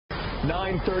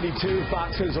9:32,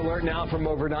 Fox News alert now from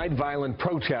overnight. Violent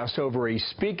protests over a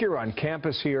speaker on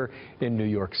campus here in New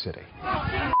York City.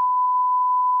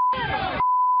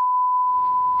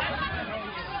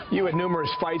 You had numerous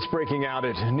fights breaking out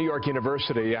at New York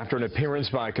University after an appearance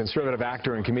by conservative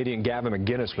actor and comedian Gavin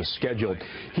McInnes was scheduled.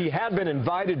 He had been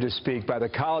invited to speak by the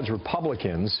college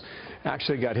Republicans,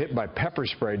 actually got hit by pepper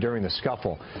spray during the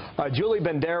scuffle. Julie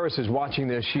Banderas is watching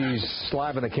this. She's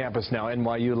live on the campus now,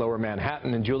 NYU, Lower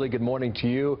Manhattan. And Julie, good morning to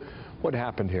you. What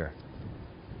happened here?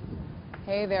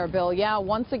 Hey there, Bill. Yeah,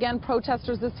 once again,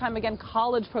 protesters, this time again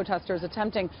college protesters,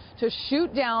 attempting to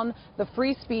shoot down the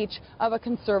free speech of a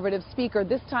conservative speaker,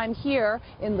 this time here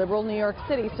in liberal New York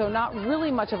City. So not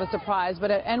really much of a surprise, but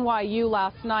at NYU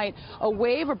last night, a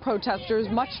wave of protesters,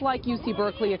 much like UC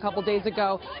Berkeley a couple days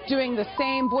ago, doing the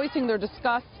same, voicing their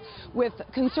disgust with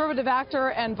conservative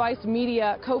actor and Vice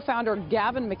Media co-founder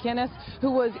Gavin McInnes,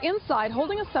 who was inside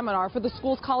holding a seminar for the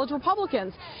school's college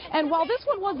Republicans. And while this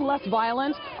one was less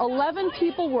violent, 11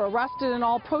 people were arrested and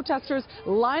all, protesters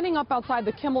lining up outside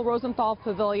the Kimmel Rosenthal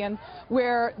Pavilion,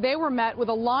 where they were met with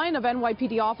a line of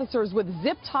NYPD officers with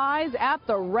zip ties at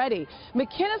the ready.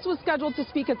 McInnes was scheduled to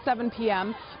speak at 7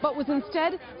 p.m., but was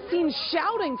instead seen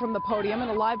shouting from the podium in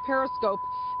a live periscope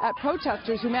at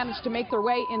protesters who managed to make their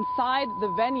way inside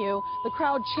the venue, the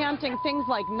crowd chanting things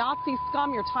like "Nazi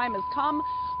scum, your time has come,"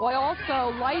 while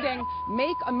also lighting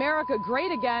 "Make America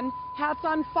Great Again" hats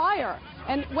on fire.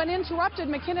 And when interrupted,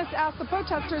 McInnes asked the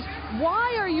protesters,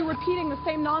 "Why are you repeating the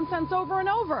same nonsense over and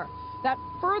over?" That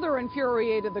further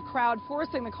infuriated the crowd,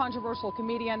 forcing the controversial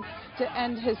comedian to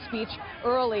end his speech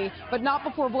early, but not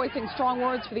before voicing strong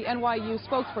words for the NYU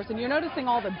spokesperson. You're noticing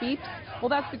all the beeps? Well,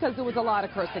 that's because there was a lot of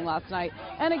cursing last night.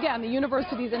 And again, the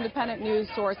university's independent news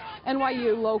source,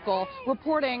 NYU Local,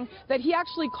 reporting that he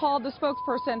actually called the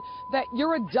spokesperson that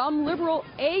 "you're a dumb liberal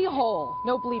a-hole,"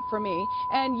 no bleep for me,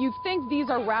 and "you think these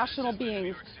are rational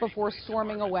beings," before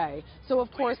storming away. So,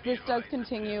 of course, this does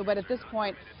continue, but at this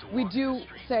point, we do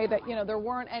say that, there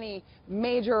weren't any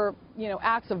major,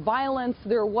 acts of violence.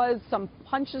 There was some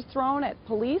punches thrown at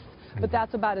police, but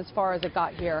that's about as far as it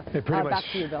got here. Back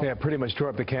to you, Bill. Yeah, pretty much tore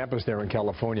up the campus there in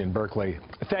California and Berkeley.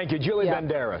 Thank you, Julie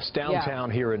Banderas, downtown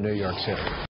here in New York City.